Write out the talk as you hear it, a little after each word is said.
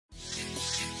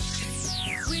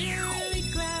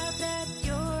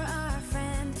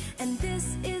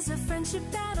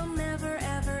friendship that'll never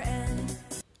ever end.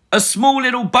 A small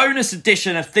little bonus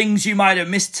edition of things you might have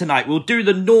missed tonight. We'll do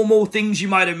the normal things you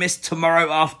might have missed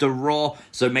tomorrow after Raw,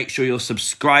 so make sure you're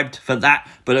subscribed for that.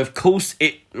 But of course,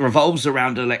 it revolves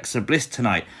around Alexa Bliss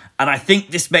tonight. And I think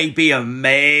this may be a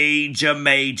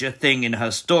major thing in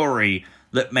her story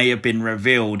that may have been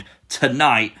revealed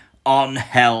tonight on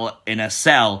Hell in a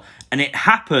Cell. And it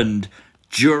happened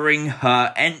during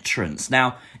her entrance.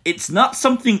 Now, it's not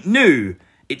something new.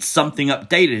 It's something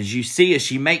updated. As you see, as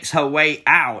she makes her way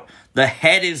out, the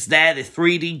head is there, the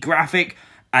 3D graphic,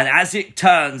 and as it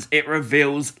turns, it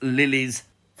reveals Lilly's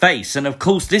face. And of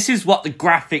course, this is what the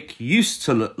graphic used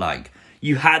to look like.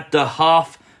 You had the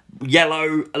half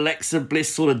yellow Alexa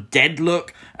Bliss sort of dead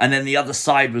look, and then the other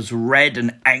side was red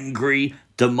and angry,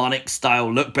 demonic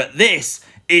style look. But this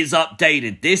is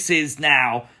updated. This is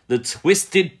now the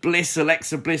twisted Bliss,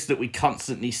 Alexa Bliss that we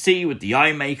constantly see with the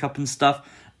eye makeup and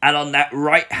stuff. And on that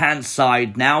right-hand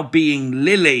side, now being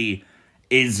Lilly,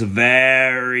 is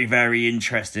very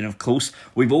interesting. Of course,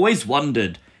 we've always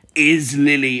wondered, is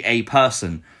Lilly a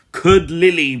person? Could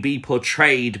Lilly be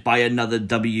portrayed by another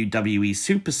WWE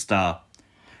superstar?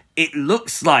 It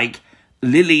looks like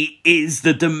Lilly is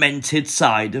the demented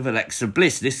side of Alexa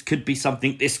Bliss. This could be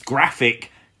something this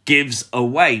graphic gives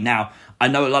away. Now, I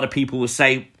know a lot of people will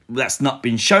say, that's not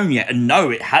been shown yet. And no,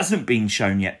 it hasn't been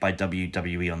shown yet by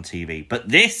WWE on TV. But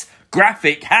this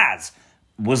graphic has.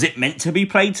 Was it meant to be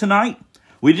played tonight?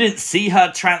 We didn't see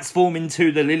her transform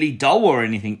into the Lilly doll or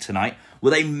anything tonight.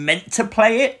 Were they meant to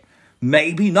play it?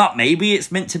 Maybe not. Maybe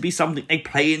it's meant to be something they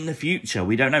play in the future.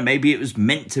 We don't know. Maybe it was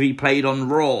meant to be played on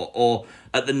Raw or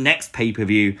at the next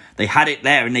pay-per-view. They had it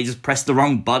there and they just pressed the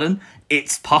wrong button.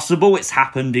 It's possible. It's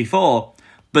happened before.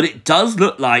 But it does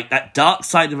look like that dark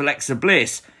side of Alexa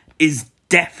Bliss is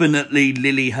definitely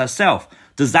Lilly herself.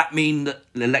 Does that mean that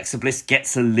Alexa Bliss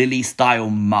gets a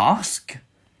Lilly-style mask?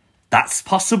 That's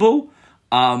possible.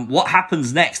 What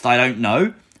happens next, I don't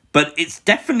know. But it's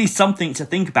definitely something to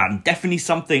think about. And definitely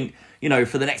something, you know,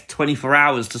 for the next 24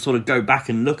 hours to sort of go back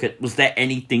and look at. Was there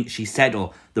anything she said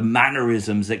or the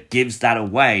mannerisms that gives that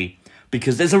away?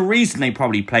 Because there's a reason they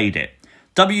probably played it.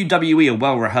 WWE are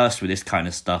well rehearsed with this kind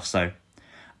of stuff. So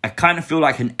I kind of feel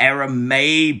like an error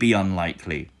may be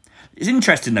unlikely. It's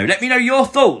interesting though. Let me know your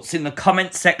thoughts in the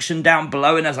comment section down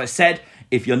below. And as I said,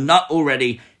 if you're not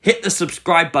already, hit the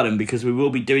subscribe button because we will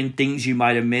be doing things you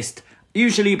might have missed.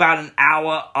 Usually about an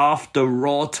hour after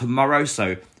Raw tomorrow.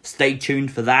 So stay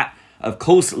tuned for that. Of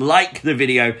course, like the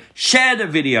video, share the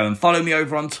video and follow me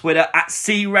over on Twitter at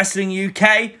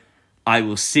CWrestlingUK. I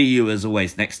will see you as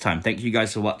always next time. Thank you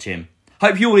guys for watching.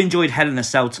 Hope you all enjoyed Hell in a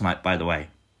Cell tonight, by the way.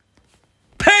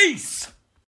 Peace!